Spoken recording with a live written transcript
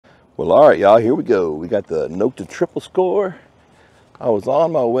Well, all right, y'all, here we go. We got the Nokta triple score. I was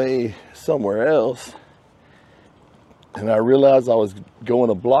on my way somewhere else, and I realized I was going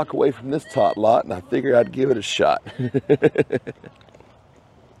a block away from this tot lot, and I figured I'd give it a shot.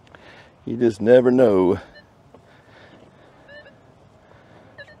 You just never know.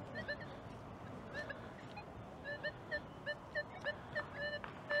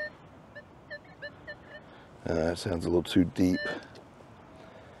 That sounds a little too deep.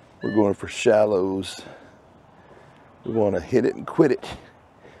 We're going for shallows. We want to hit it and quit it.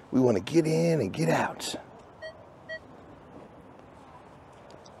 We want to get in and get out.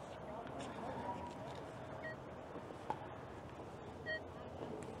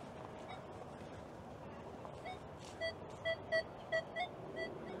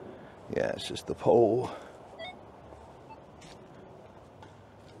 Yeah, it's just the pole.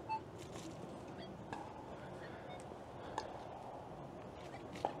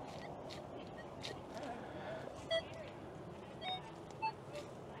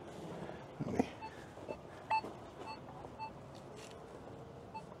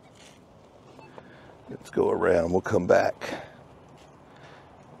 Let's go around, we'll come back.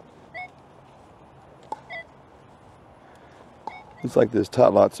 Looks like this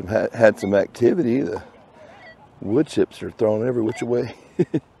tot lot had some activity. The wood chips are thrown every which way.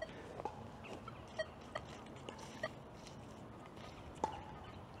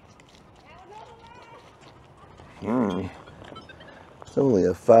 It's only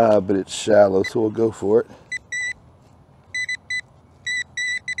a 5, but it's shallow, so we'll go for it.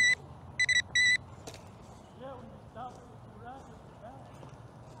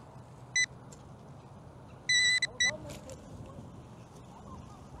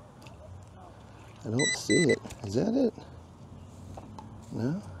 I don't see it. Is that it?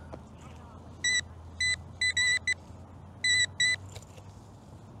 No?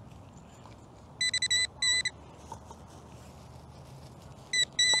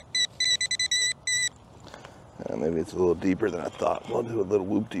 Maybe it's a little deeper than I thought. We'll do a little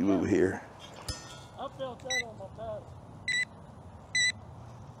whoop-de-woo here. I felt that on my paddle.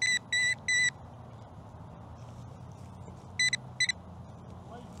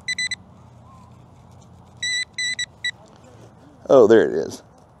 Oh, there it is.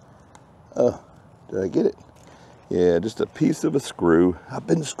 Oh, did I get it? Yeah, just a piece of a screw. I've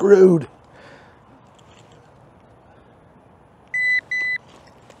been screwed.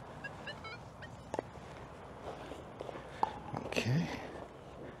 Okay.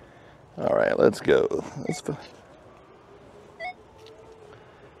 All right, let's go. Let's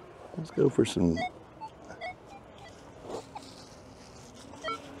go for some.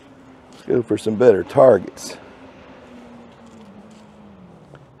 Let's go for some better targets.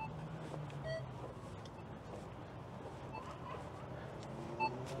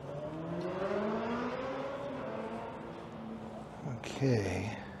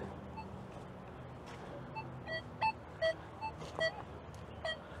 Okay.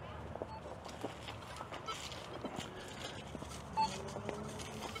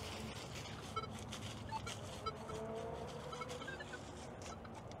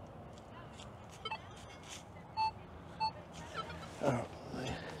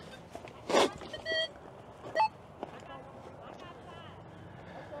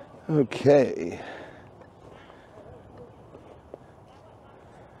 Okay.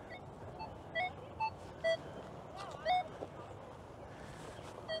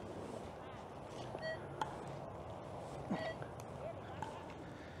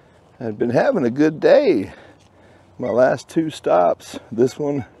 I've been having a good day. My last 2 stops, this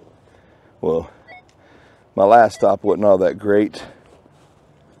one, well, my last stop wasn't all that great.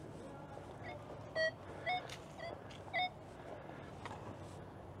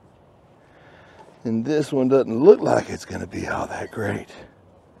 And this one doesn't look like it's going to be all that great.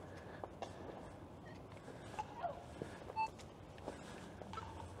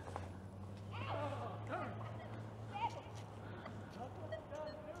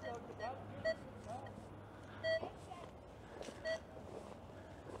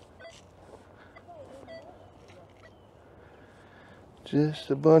 Just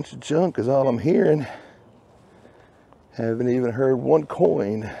a bunch of junk is all I'm hearing. Haven't even heard one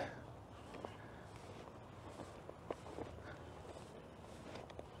coin.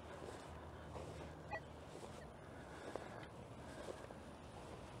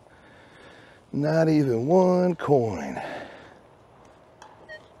 Not even one coin.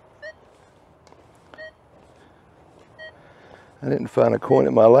 I didn't find a coin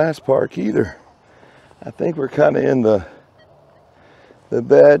at my last park either. I think we're kind of in the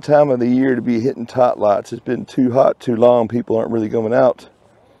bad time of the year to be hitting tot lots. It's been too hot too long. People aren't really going out.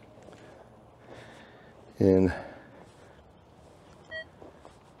 And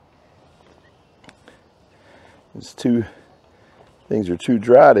it's too, things are too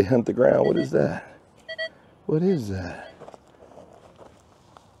dry to hunt the ground. What is that? What is that?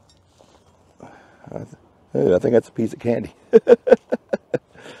 I think that's a piece of candy.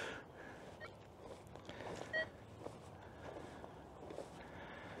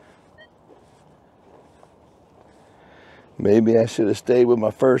 Maybe I should have stayed with my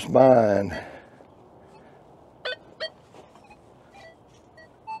first mind.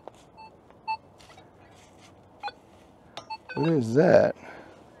 What is that?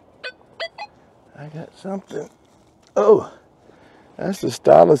 I got something. Oh, that's the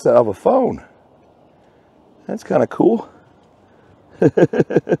stylus out of a phone. That's kind of cool. I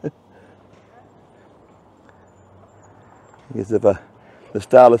guess if the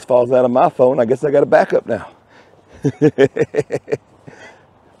stylus falls out of my phone, I guess I got a backup now.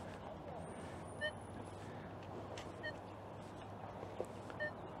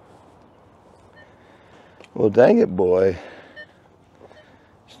 Well, dang it, boy.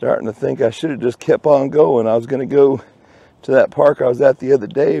 Starting to think I should have just kept on going. I was going to go to that park I was at the other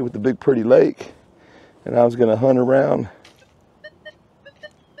day with the big pretty lake, and I was going to hunt around.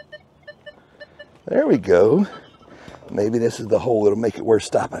 There we go. Maybe this is the hole that'll make it worth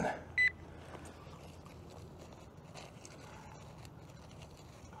stopping.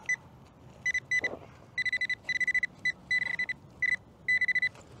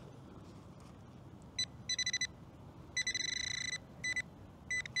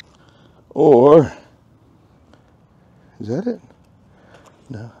 Or, is that it?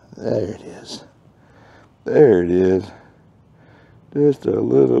 No, there it is. There it is. Just a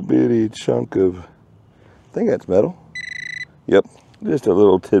little bitty chunk of, I think that's metal. Yep, just a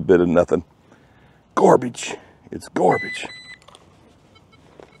little tidbit of nothing. Garbage. It's garbage.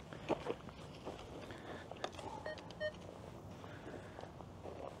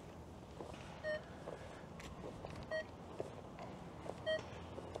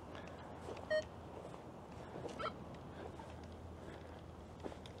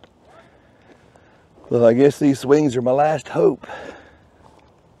 Well, I guess these swings are my last hope.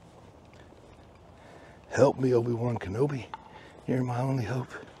 Help me, Obi-Wan Kenobi. You're my only hope.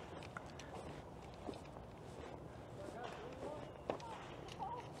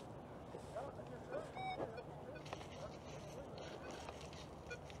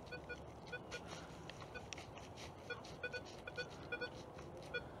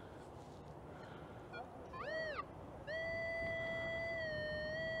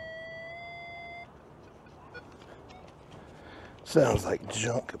 Sounds like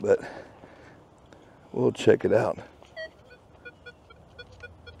junk, but we'll check it out.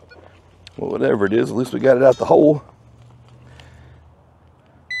 Well, whatever it is, at least we got it out the hole.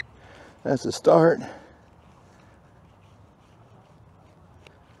 That's a start.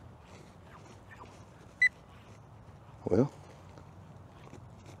 Well,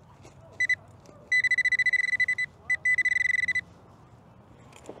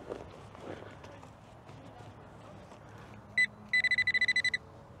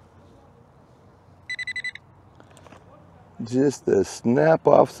 just to snap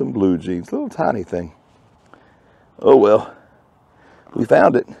off some blue jeans, little tiny thing. Oh well, we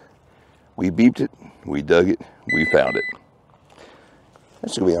found it. We beeped it, we dug it, we found it.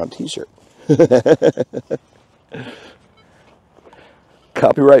 That should be on a t-shirt.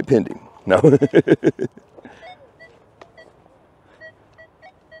 Copyright pending. No.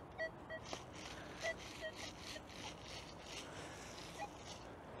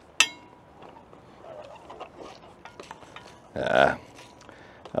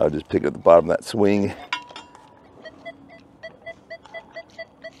 I'll just pick up the bottom of that swing.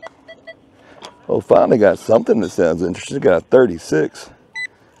 Oh, finally got something that sounds interesting. Got a 36.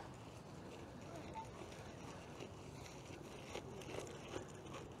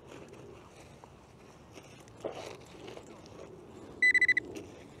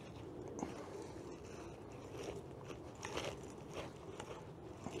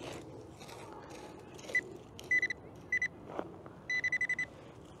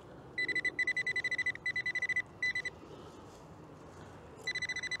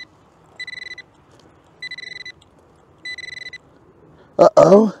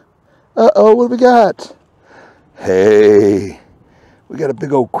 Uh-oh. Uh-oh, what do we got? Hey, we got a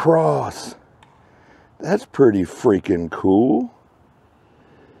big old cross. That's pretty freaking cool.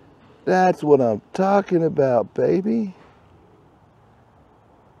 That's what I'm talking about, baby.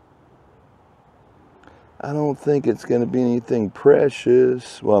 I don't think it's going to be anything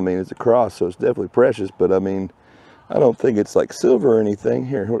precious. Well, I mean, it's a cross, so it's definitely precious, but I mean, I don't think it's like silver or anything.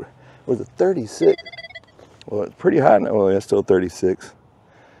 Here, was it 36? Well, it's pretty high now. Well, that's still 36.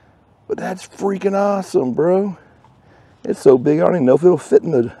 But that's freaking awesome, bro. It's so big, I don't even know if it'll fit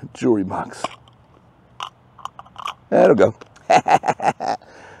in the jewelry box. That'll go.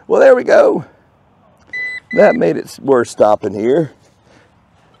 Well, there we go. That made it worth stopping here.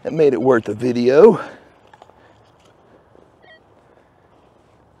 That made it worth the video.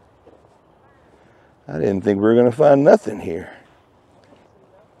 I didn't think we were going to find nothing here.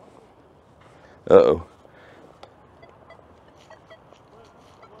 Uh-oh.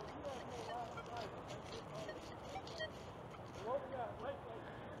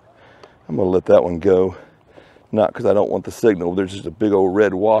 I'm going to let that one go. Not because I don't want the signal. There's just a big old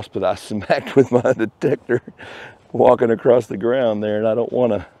red wasp that I smacked with my detector walking across the ground there, and I don't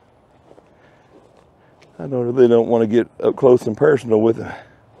want to. I really don't want to get up close and personal with it.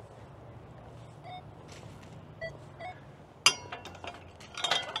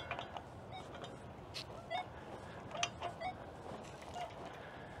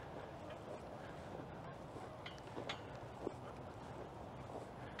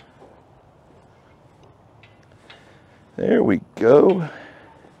 There we go.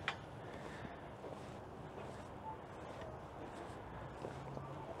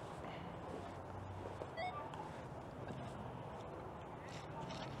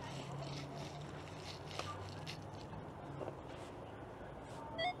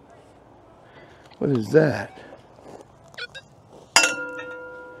 What is that?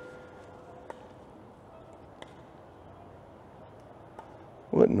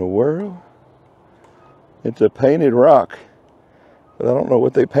 What in the world? It's a painted rock, but I don't know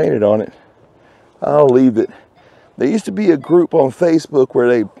what they painted on it. I'll leave it. There used to be a group on Facebook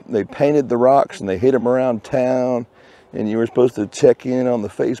where they painted the rocks and they hid them around town, and you were supposed to check in on the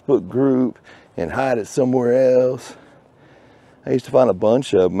Facebook group and hide it somewhere else. I used to find a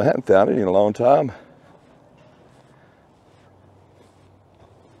bunch of them. I haven't found it in a long time.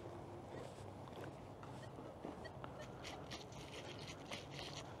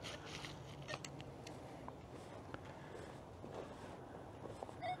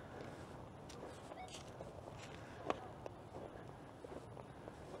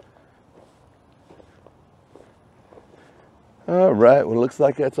 All right, well, looks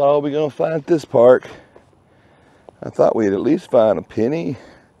like that's all we're gonna find at this park. I thought we'd at least find a penny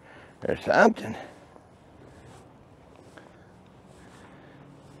or something.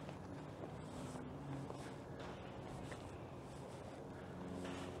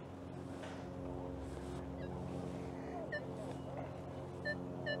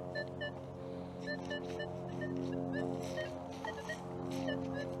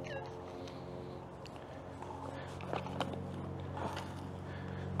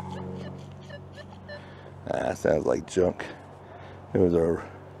 That sounds like junk. There was a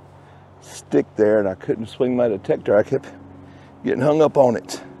stick there and I couldn't swing my detector. I kept getting hung up on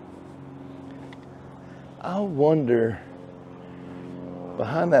it. I wonder,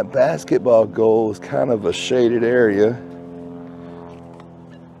 behind that basketball goal is kind of a shaded area.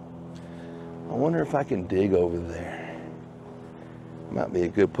 I wonder if I can dig over there. Might be a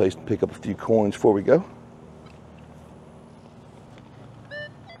good place to pick up a few coins before we go.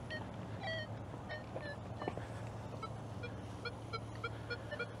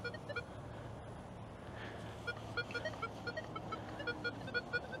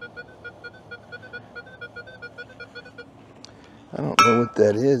 I don't know what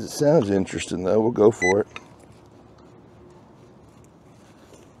that is. It sounds interesting though. We'll go for it.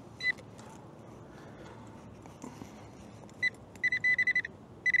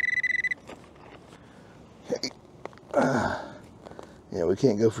 Hey. Yeah, we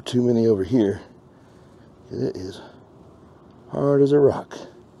can't go for too many over here. It is hard as a rock.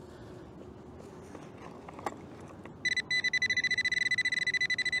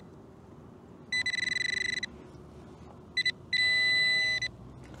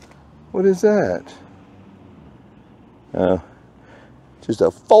 What is that? Oh, just a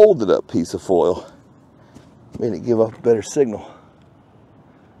folded up piece of foil. Made it give off a better signal.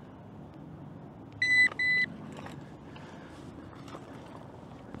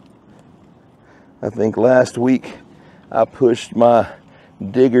 I think last week I pushed my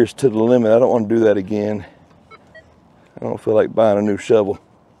diggers to the limit. I don't want to do that again. I don't feel like buying a new shovel.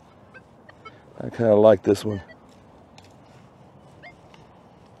 I kind of like this one.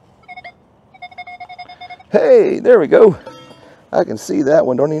 Hey, there we go. I can see that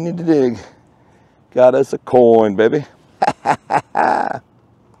one. Don't even need to dig. Got us a coin, baby.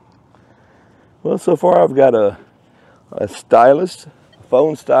 Well, so far I've got a stylus, a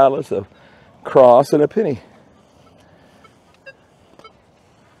phone stylus, a cross, and a penny.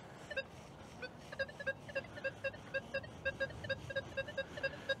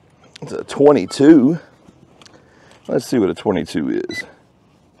 22. Let's see what a 22 is.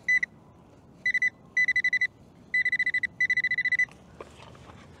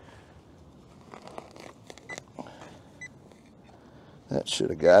 That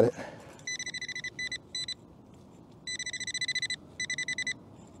should have got it.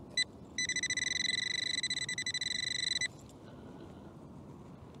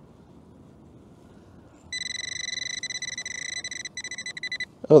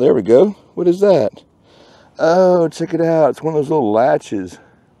 Oh, there we go. What is that? Oh, check it out. It's one of those little latches.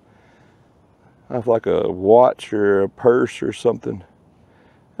 Off like a watch or a purse or something.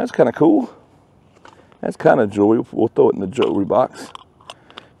 That's kind of cool. That's kind of jewelry. We'll throw it in the jewelry box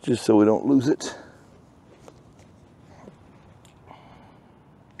just so we don't lose it.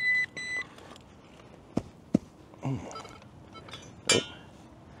 Oh.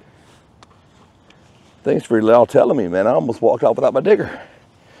 Thanks for y'all telling me, man. I almost walked off without my digger.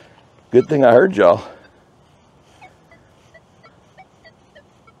 Good thing I heard y'all.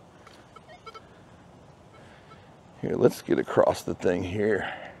 Here, let's get across the thing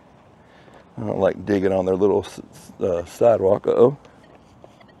here. I don't like digging on their little sidewalk. Uh-oh.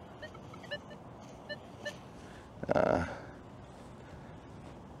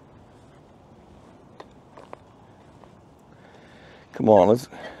 Come on, let's...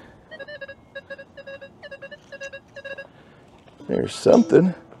 There's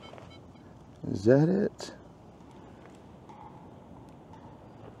something. Is that it?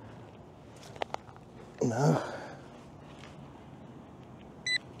 No.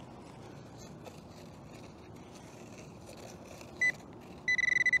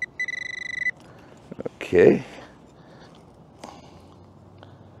 Okay.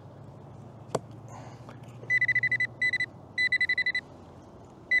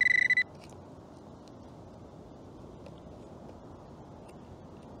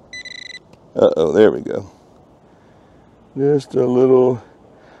 Uh-oh, there we go. Just a little,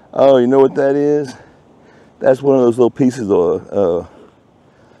 oh, you know what that is? That's one of those little pieces of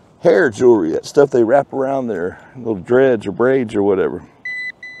hair jewelry, that stuff they wrap around their little dreads or braids or whatever.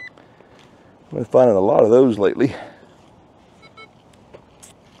 I've been finding a lot of those lately.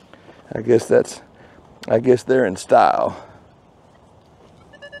 I guess they're in style.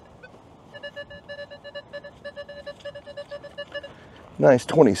 Nice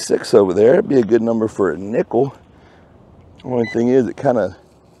 26 over there. It'd be a good number for a nickel. Only thing is, it kind of...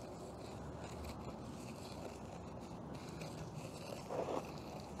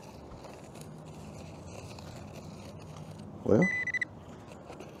 Well...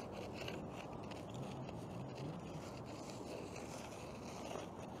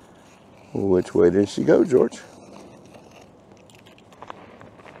 Which way did she go, George?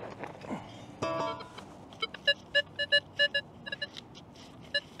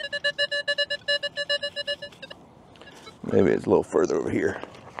 Maybe it's a little further over here.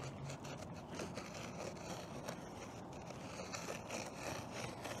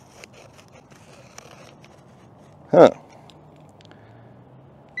 Huh.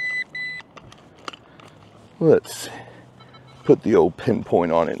 Let's put the old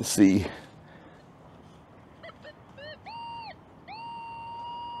pinpoint on it and see.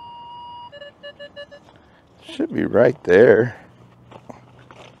 Should be right there.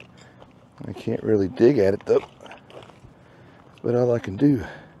 I can't really dig at it though. But all I can do.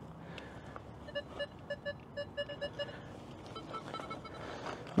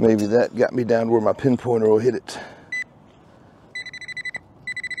 Maybe that got me down to where my pinpointer will hit it.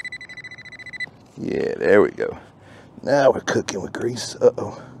 Yeah, there we go. Now we're cooking with grease.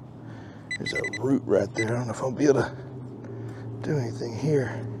 Uh-oh. There's a root right there. I don't know if I'll be able to do anything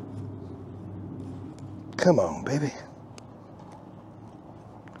here. Come on, baby.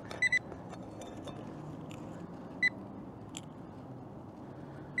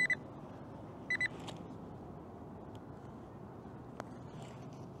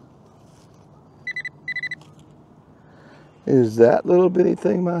 Is that little bitty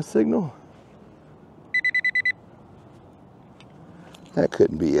thing my signal? That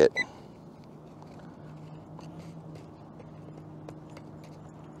couldn't be it.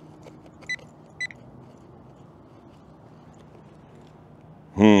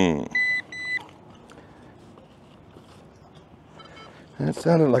 That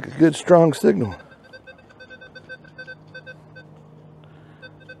sounded like a good strong signal.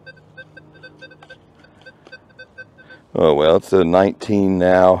 Oh well, it's a 19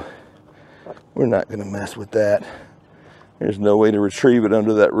 now. We're not going to mess with that. There's no way to retrieve it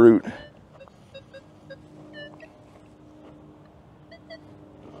under that root.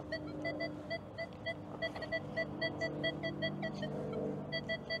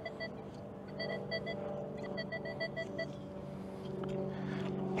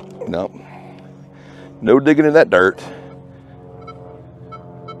 No digging in that dirt.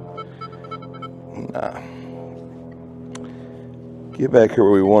 Nah. Get back here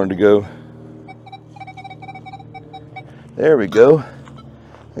where we wanted to go. There we go.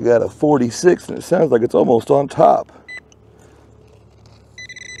 I got a 46 and it sounds like it's almost on top.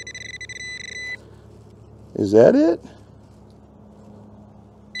 Is that it?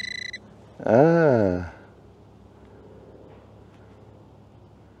 Ah.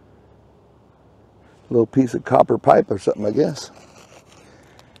 Little piece of copper pipe or something, I guess.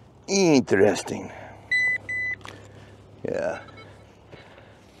 Interesting. Yeah.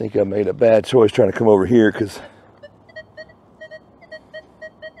 I think I made a bad choice trying to come over here because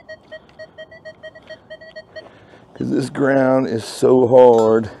this ground is so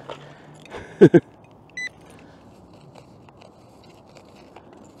hard.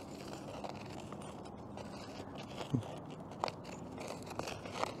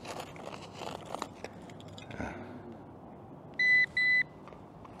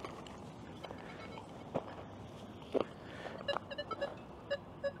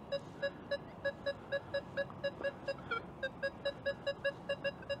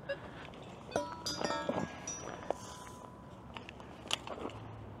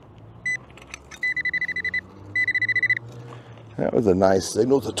 That was a nice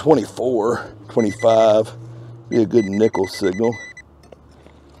signal. It's a 24, 25. Be a good nickel signal.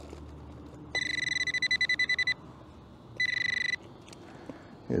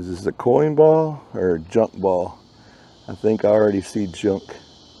 Is this a coin ball or a junk ball? I think I already see junk.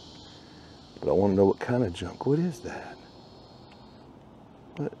 But I want to know what kind of junk. What is that?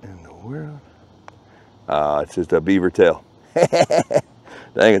 What in the world? Ah, it's just a beaver tail.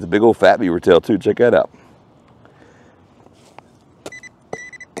 Dang, it's a big old fat beaver tail too. Check that out.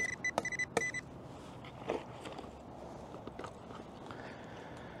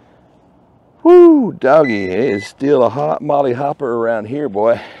 Woo, doggy, it is still a hot molly hopper around here,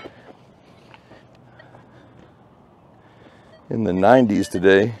 boy. In the 90s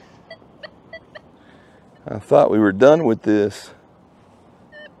today. I thought we were done with this.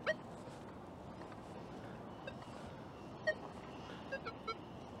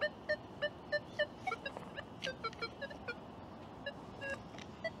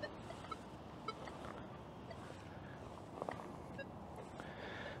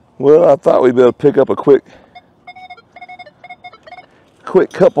 Well, I thought we'd be able to pick up a quick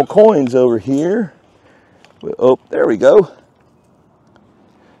couple coins over here. But, oh, there we go.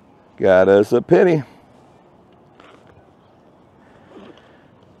 Got us a penny.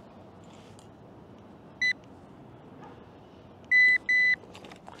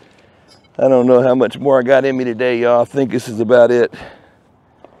 I don't know how much more I got in me today, y'all. I think this is about it.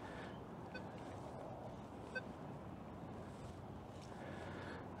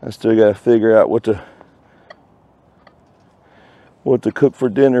 I still got to figure out what to cook for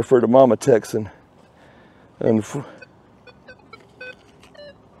dinner for the mama Texan. And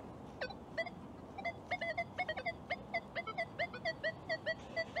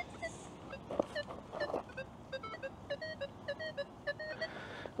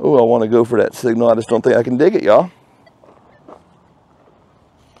oh, I want to go for that signal. I just don't think I can dig it, y'all.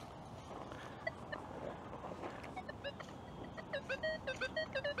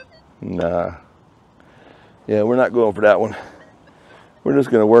 Nah. Yeah, we're not going for that one. We're just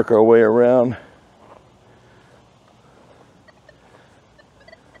going to work our way around.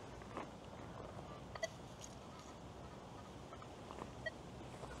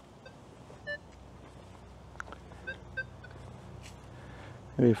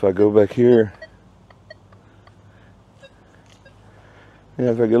 Maybe if I go back here.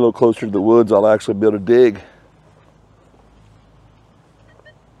 Yeah, if I get a little closer to the woods, I'll actually be able to dig.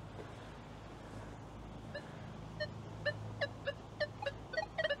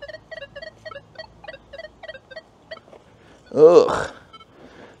 Ugh,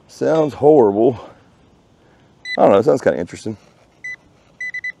 sounds horrible. I don't know, it sounds kind of interesting.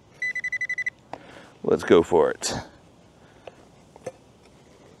 Let's go for it.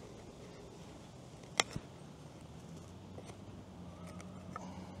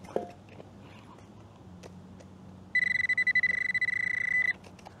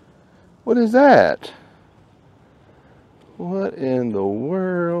 What is that? What in the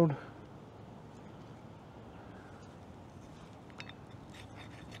world?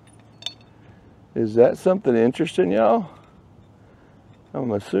 Is that something interesting, y'all? I'm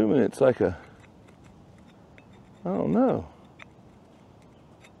assuming it's like a, I don't know.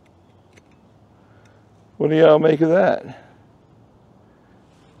 What do y'all make of that?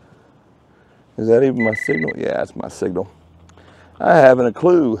 Is that even my signal? Yeah, it's my signal. I haven't a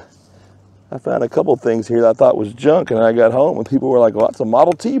clue. I found a couple things here that I thought was junk, and I got home and people were like, well, that's a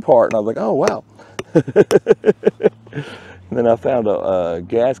Model T part. And I was like, oh, wow. And then I found a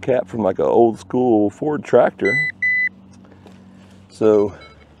gas cap from like an old school Ford tractor. So,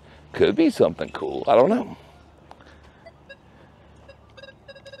 could be something cool. I don't know.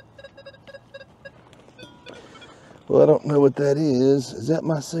 Well, I don't know what that is. Is that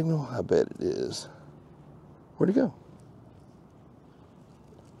my signal? I bet it is. Where'd it go?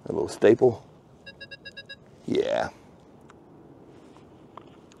 A little staple. Yeah.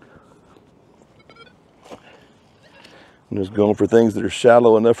 I'm just going for things that are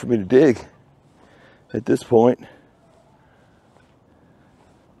shallow enough for me to dig at this point.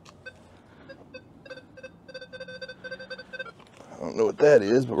 I don't know what that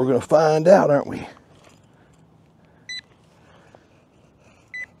is, but we're going to find out, aren't we?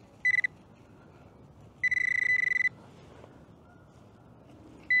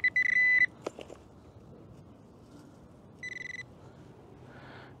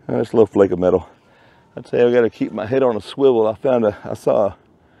 Oh, it's a little flake of metal. I'd say I got to keep my head on a swivel. I saw a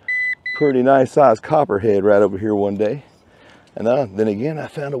pretty nice sized copperhead right over here one day. And then again, I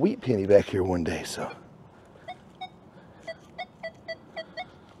found a wheat penny back here one day, so.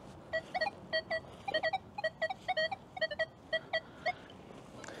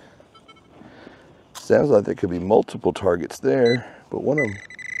 Sounds like there could be multiple targets there, but one of them.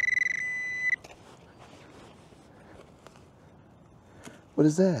 What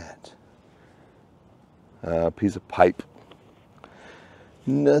is that? A piece of pipe.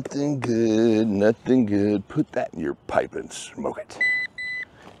 Nothing good, nothing good. Put that in your pipe and smoke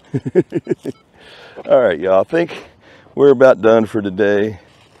it. All right, y'all. I think we're about done for today.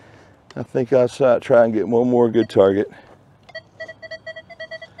 I think I'll try and get one more good target.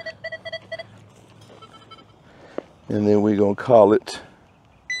 And then we're going to call it.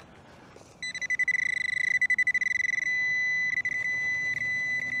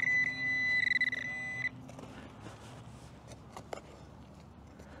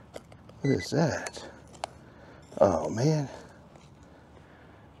 What is that? Oh man.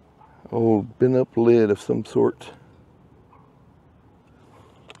 Old bent up lid of some sort.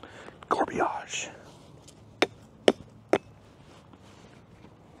 Garbage.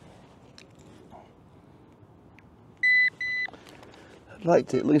 I'd like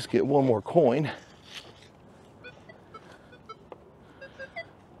to at least get one more coin.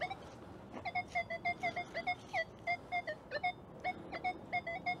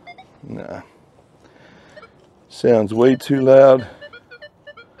 Nah. Sounds way too loud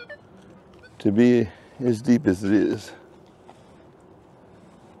to be as deep as it is.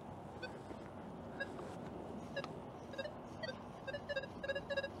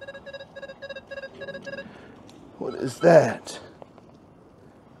 What is that?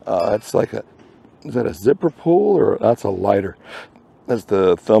 It's like is that a zipper pull or that's a lighter? That's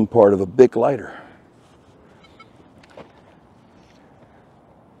the thumb part of a Bic lighter.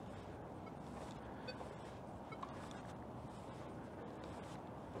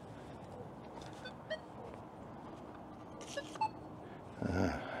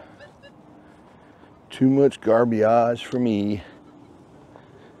 Too much garbage for me.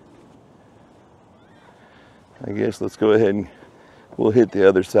 I guess let's go ahead and we'll hit the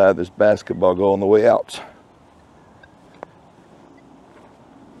other side of this basketball goal on the way out.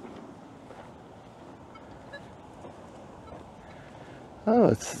 Oh,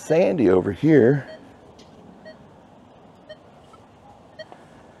 it's sandy over here.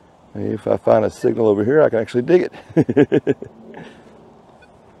 Maybe if I find a signal over here, I can actually dig it.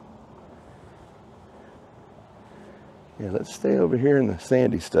 Yeah, let's stay over here in the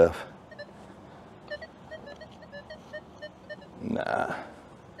sandy stuff. Nah.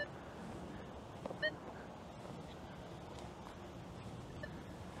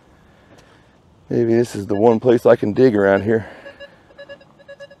 Maybe this is the one place I can dig around here.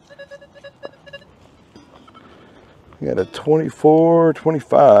 We got a 24,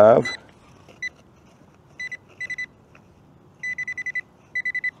 25.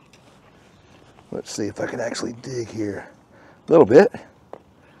 Let's see if I can actually dig here. A little bit.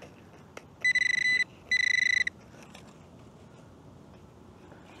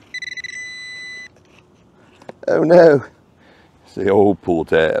 Oh no, it's the old pull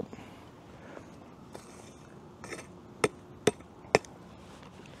tab.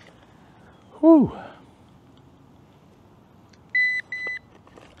 Whew.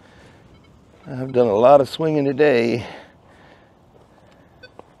 I've done a lot of swinging today.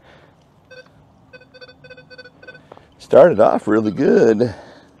 Started off really good,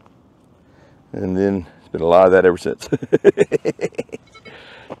 and then it's been a lot of that ever since.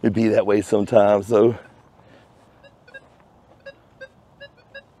 It'd be that way sometimes, though.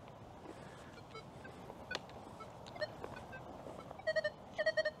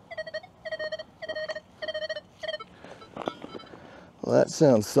 Well, that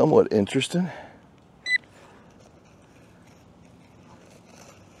sounds somewhat interesting.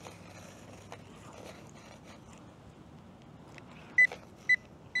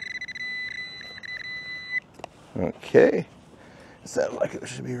 Okay, sounds like it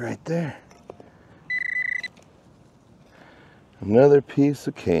should be right there. Another piece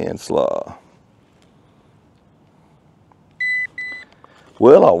of can slaw.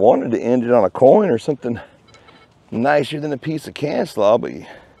 Well, I wanted to end it on a coin or something nicer than a piece of can slaw, but it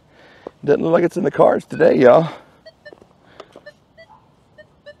doesn't look like it's in the cards today, y'all.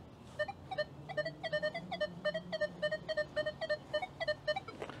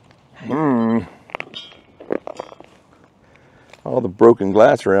 All the broken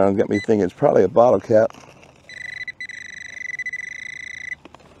glass around got me thinking it's probably a bottle cap.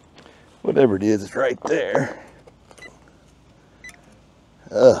 Whatever it is, it's right there.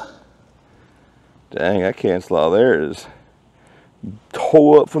 Ugh. Dang, that can slaw there is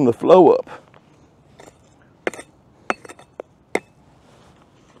tore up from the flow up.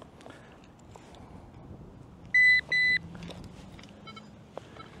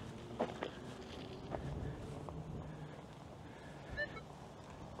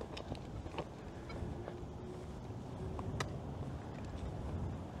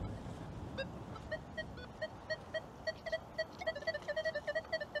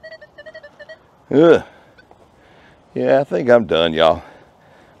 Ugh. Yeah, I think I'm done, y'all.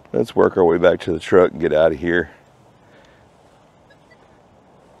 Let's work our way back to the truck and get out of here.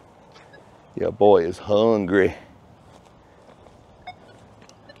 Yeah, boy is hungry.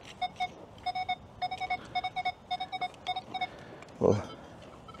 Well,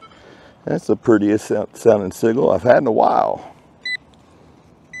 that's the prettiest sounding signal I've had in a while.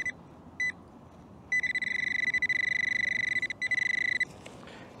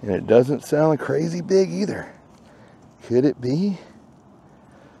 And it doesn't sound crazy big either. Could it be?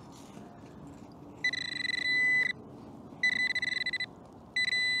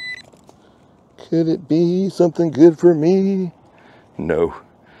 Could it be something good for me? No,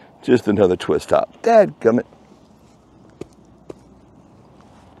 just another twist top. Dadgummit.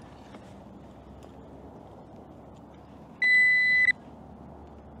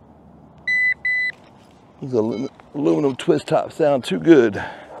 These aluminum twist tops sound too good.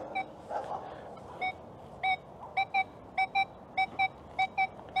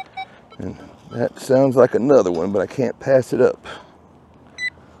 And that sounds like another one, but I can't pass it up.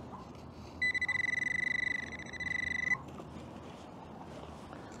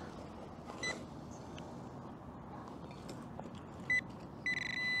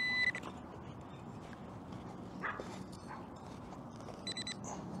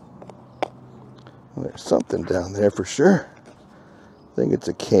 Well, there's something down there for sure. I think it's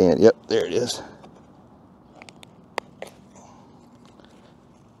a can. Yep, there it is.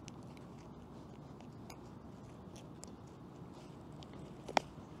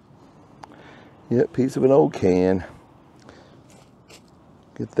 Yep, piece of an old can.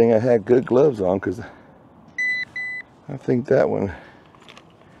 Good thing I had good gloves on, because I think that one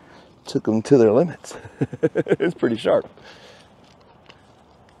took them to their limits. It's pretty sharp.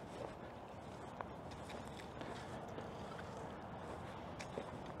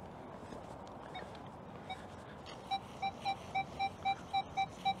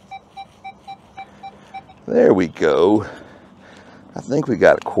 There we go. I think we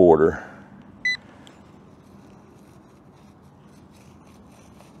got a quarter.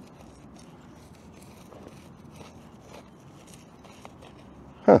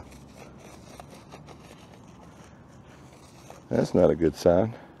 Huh. That's not a good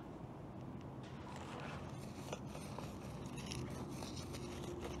sign.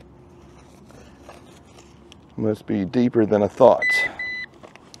 Must be deeper than I thought.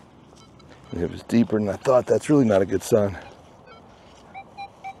 If it was deeper than I thought, that's really not a good sign.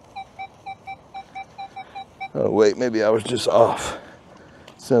 Oh wait, maybe I was just off.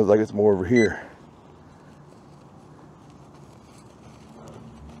 Sounds like it's more over here.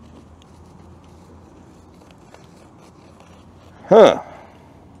 Huh.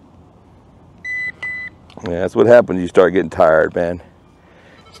 Yeah, that's what happens. You start getting tired, man.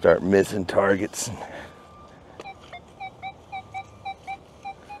 Start missing targets.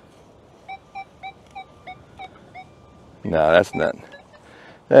 No, that's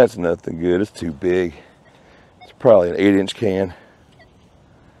nothing good. It's too big. It's probably an 8-inch can.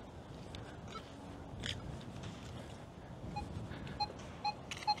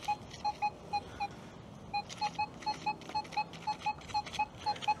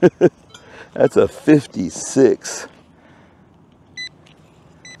 That's a 56.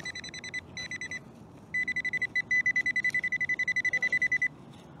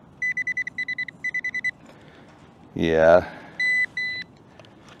 Yeah.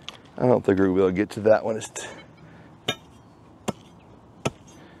 I don't think we'll be able to get to that one. It's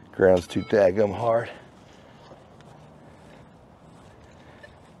ground's too daggum hard.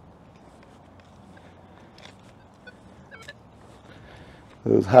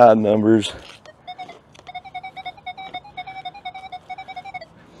 Those high numbers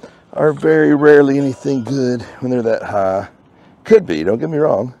are very rarely anything good when they're that high. Could be, don't get me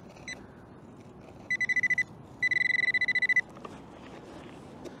wrong.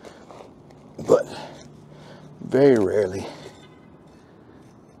 But very rarely.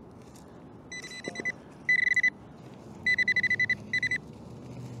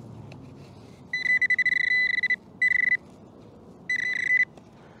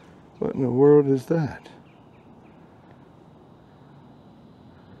 What in the world is that?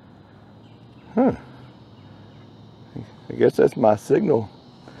 Huh. I guess that's my signal.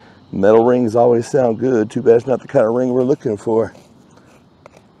 Metal rings always sound good. Too bad it's not the kind of ring we're looking for.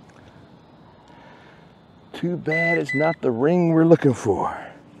 Too bad it's not the ring we're looking for.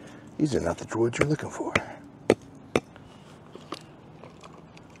 These are not the droids you're looking for.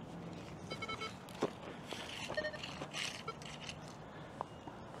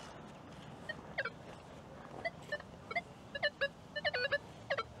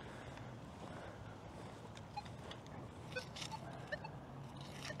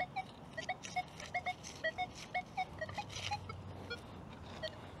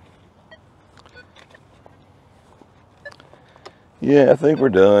 Yeah, I think we're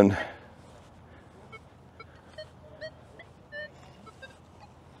done. I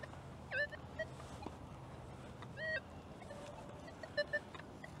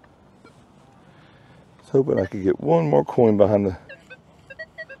was hoping I could get one more coin behind the...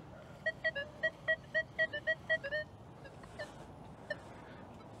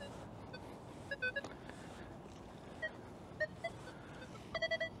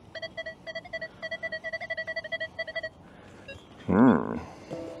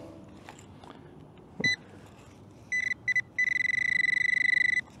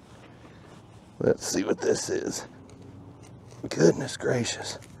 Let's see what this is. Goodness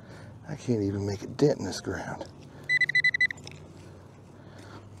gracious. I can't even make a dent in this ground.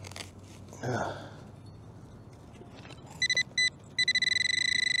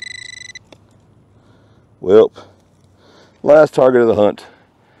 Well, last target of the hunt.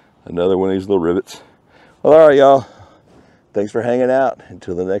 Another one of these little rivets. Well, all right, y'all. Thanks for hanging out.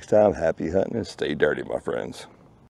 Until the next time, happy hunting and stay dirty, my friends.